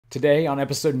Today, on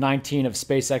episode 19 of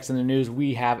SpaceX in the News,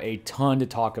 we have a ton to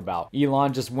talk about.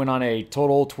 Elon just went on a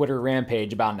total Twitter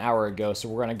rampage about an hour ago, so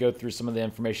we're going to go through some of the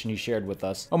information he shared with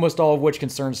us, almost all of which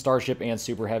concerns Starship and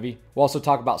Super Heavy. We'll also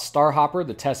talk about Starhopper,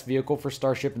 the test vehicle for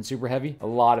Starship and Super Heavy. A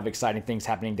lot of exciting things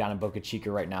happening down in Boca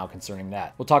Chica right now concerning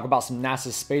that. We'll talk about some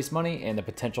NASA space money and the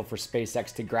potential for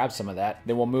SpaceX to grab some of that.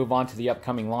 Then we'll move on to the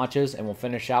upcoming launches, and we'll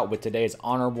finish out with today's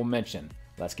honorable mention.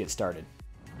 Let's get started.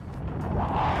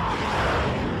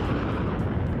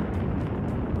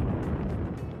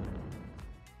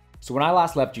 So when I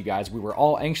last left you guys, we were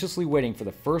all anxiously waiting for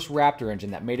the first Raptor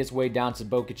engine that made its way down to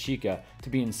Boca Chica to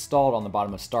be installed on the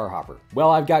bottom of Starhopper.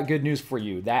 Well, I've got good news for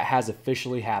you. That has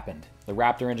officially happened. The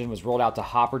Raptor engine was rolled out to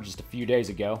Hopper just a few days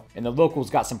ago, and the locals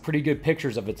got some pretty good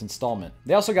pictures of its installment.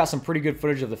 They also got some pretty good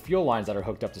footage of the fuel lines that are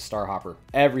hooked up to Starhopper.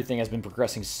 Everything has been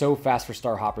progressing so fast for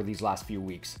Starhopper these last few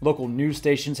weeks. Local news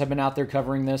stations have been out there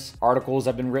covering this. Articles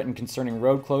have been written concerning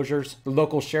road closures. The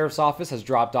local sheriff's office has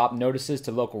dropped off notices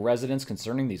to local residents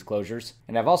concerning these closures,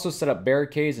 and have also set up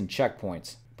barricades and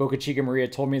checkpoints. Boca Chica Maria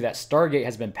told me that Stargate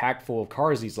has been packed full of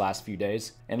cars these last few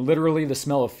days, and literally the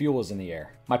smell of fuel is in the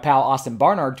air. My pal Austin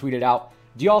Barnard tweeted out,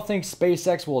 "Do y'all think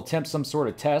SpaceX will attempt some sort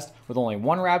of test with only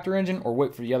one Raptor engine or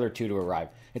wait for the other two to arrive?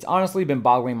 It's honestly been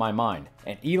boggling my mind."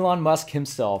 And Elon Musk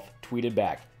himself tweeted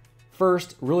back,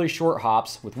 "First, really short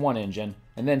hops with one engine,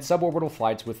 and then suborbital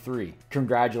flights with 3.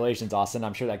 Congratulations, Austin.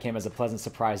 I'm sure that came as a pleasant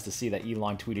surprise to see that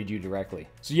Elon tweeted you directly.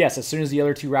 So yes, as soon as the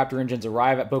other 2 Raptor engines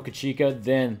arrive at Boca Chica,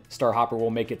 then Starhopper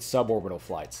will make its suborbital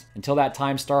flights. Until that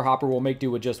time, Starhopper will make do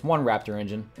with just one Raptor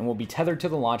engine and will be tethered to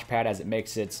the launch pad as it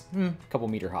makes its couple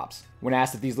meter hops. When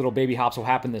asked if these little baby hops will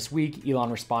happen this week,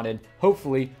 Elon responded,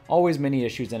 "Hopefully, always many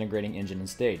issues integrating engine and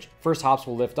stage. First hops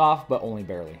will lift off, but only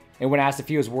barely." And when asked if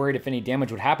he was worried if any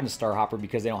damage would happen to Starhopper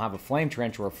because they don't have a flame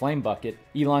trench or a flame bucket,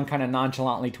 Elon kind of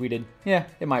nonchalantly tweeted, "Yeah,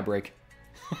 it might break."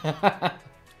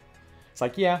 It's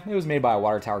like, yeah, it was made by a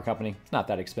water tower company. It's not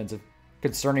that expensive.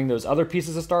 Concerning those other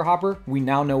pieces of Starhopper, we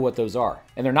now know what those are.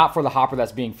 And they're not for the hopper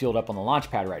that's being fueled up on the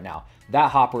launch pad right now. That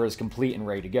hopper is complete and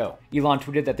ready to go. Elon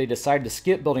tweeted that they decided to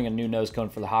skip building a new nose cone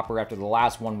for the hopper after the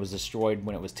last one was destroyed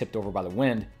when it was tipped over by the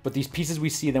wind. But these pieces we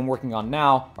see them working on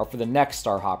now are for the next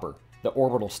Starhopper, the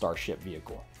orbital Starship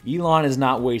vehicle. Elon is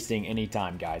not wasting any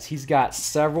time, guys. He's got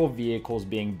several vehicles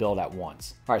being built at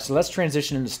once. All right, so let's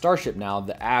transition into Starship now,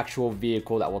 the actual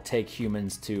vehicle that will take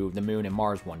humans to the moon and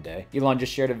Mars one day. Elon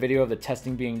just shared a video of the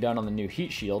testing being done on the new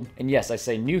heat shield. And yes, I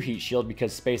say new heat shield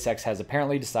because SpaceX has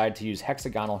apparently decided to use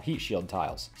hexagonal heat shield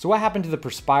tiles. So what happened to the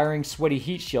perspiring, sweaty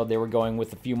heat shield they were going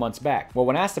with a few months back? Well,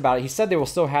 when asked about it, he said they will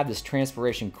still have this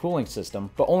transpiration cooling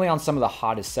system, but only on some of the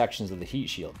hottest sections of the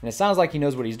heat shield. And it sounds like he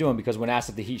knows what he's doing because when asked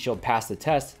if the heat shield passed the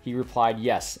test, he replied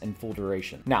yes in full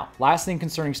duration. Now, last thing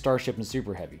concerning Starship and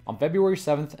Super Heavy. On February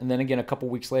 7th, and then again a couple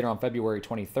weeks later on February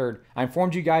 23rd, I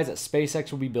informed you guys that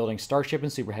SpaceX will be building Starship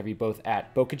and Super Heavy both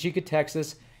at Boca Chica,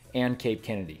 Texas, and Cape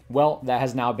Kennedy. Well, that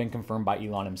has now been confirmed by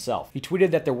Elon himself. He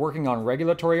tweeted that they're working on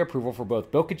regulatory approval for both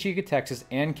Boca Chica, Texas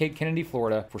and Cape Kennedy,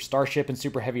 Florida for Starship and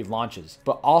Super Heavy launches,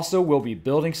 but also will be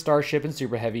building Starship and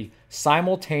Super Heavy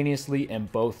simultaneously in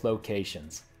both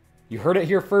locations. You heard it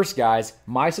here first, guys.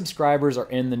 My subscribers are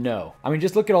in the know. I mean,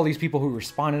 just look at all these people who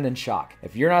responded in shock.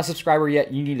 If you're not a subscriber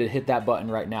yet, you need to hit that button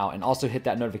right now and also hit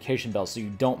that notification bell so you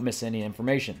don't miss any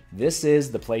information. This is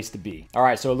the place to be. All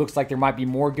right, so it looks like there might be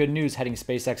more good news heading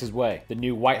SpaceX's way. The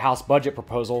new White House budget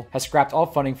proposal has scrapped all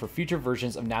funding for future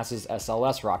versions of NASA's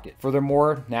SLS rocket.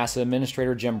 Furthermore, NASA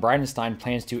Administrator Jim Bridenstine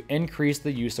plans to increase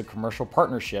the use of commercial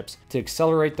partnerships to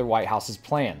accelerate the White House's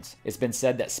plans. It's been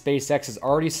said that SpaceX has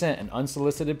already sent an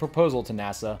unsolicited proposal to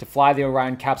NASA to fly the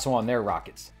Orion capsule on their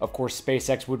rockets. Of course,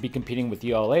 SpaceX would be competing with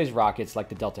ULA's rockets like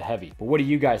the Delta Heavy. But what do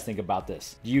you guys think about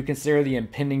this? Do you consider the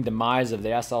impending demise of the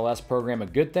SLS program a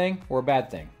good thing or a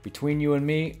bad thing? Between you and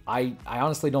me, I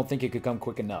honestly don't think it could come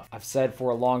quick enough. I've said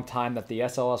for a long time that the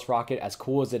SLS rocket, as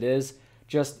cool as it is,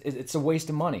 it's a waste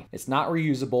of money. It's not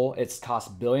reusable, it's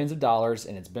cost billions of dollars,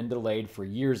 and it's been delayed for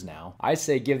years now. I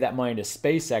say give that money to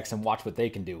SpaceX and watch what they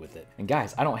can do with it. And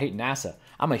guys, I don't hate NASA.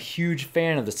 I'm a huge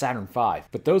fan of the Saturn V,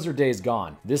 but those are days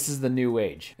gone. This is the new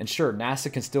age. And sure,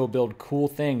 NASA can still build cool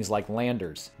things like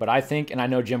landers, but I think, and I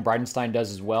know Jim Bridenstine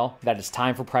does as well, that it's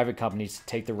time for private companies to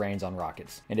take the reins on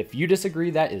rockets. And if you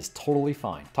disagree, that is totally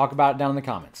fine. Talk about it down in the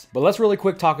comments. But let's really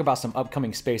quick talk about some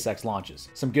upcoming SpaceX launches.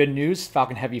 Some good news,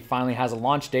 Falcon Heavy finally has a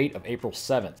launch date of April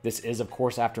 7th. This is, of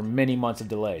course, after many months of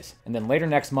delays. And then later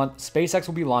next month, SpaceX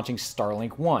will be launching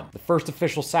Starlink 1, the first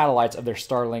official satellites of their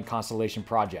Starlink constellation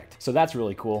project. So that's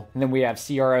really cool. And then we have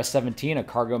CRS-17, a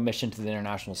cargo mission to the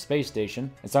International Space Station.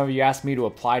 And some of you asked me to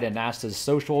apply to NASA's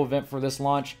social event for this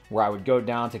launch, where I would go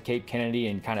down to Cape Kennedy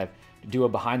and kind of do a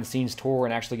behind the scenes tour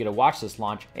and actually get to watch this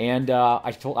launch. And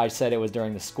I said it was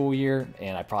during the school year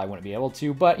and I probably wouldn't be able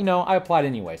to, but you know, I applied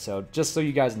anyway. So just so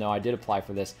you guys know, I did apply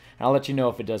for this and I'll let you know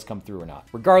if it does come through or not.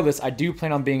 Regardless, I do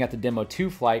plan on being at the Demo 2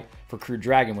 flight for Crew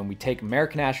Dragon when we take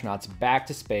American astronauts back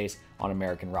to space on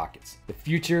American rockets. The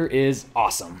future is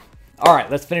awesome. All right,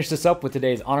 let's finish this up with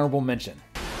today's honorable mention.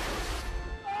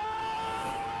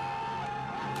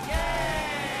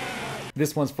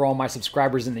 This one's for all my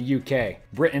subscribers in the UK.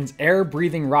 Britain's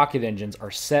air-breathing rocket engines are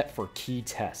set for key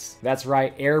tests. That's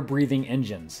right, air-breathing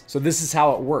engines. So this is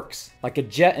how it works. Like a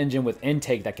jet engine with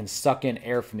intake that can suck in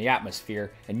air from the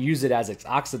atmosphere and use it as its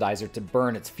oxidizer to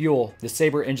burn its fuel, the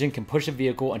Sabre engine can push a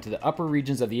vehicle into the upper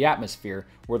regions of the atmosphere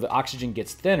where the oxygen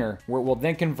gets thinner, where it will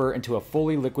then convert into a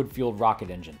fully liquid-fueled rocket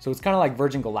engine. So it's kind of like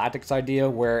Virgin Galactic's idea,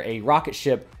 where a rocket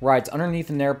ship rides underneath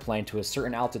an airplane to a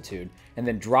certain altitude and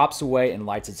then drops away and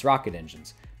lights its rocket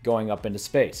engines, going up into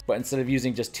space. But instead of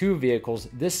using just 2 vehicles,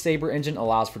 this Sabre engine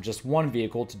allows for just 1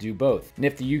 vehicle to do both. And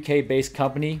if the UK-based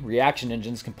company, Reaction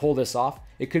Engines, can pull this off,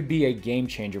 it could be a game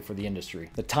changer for the industry.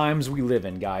 The times we live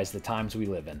in, guys, the times we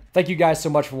live in. Thank you guys so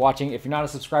much for watching. If you're not a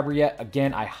subscriber yet,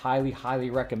 again, I highly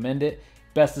recommend it.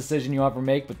 Best decision you'll ever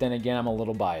make, but then again, I'm a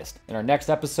little biased. In our next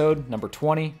episode, number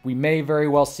 20, we may very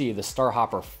well see the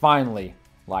Starhopper finally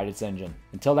light its engine.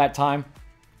 Until that time,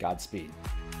 Godspeed.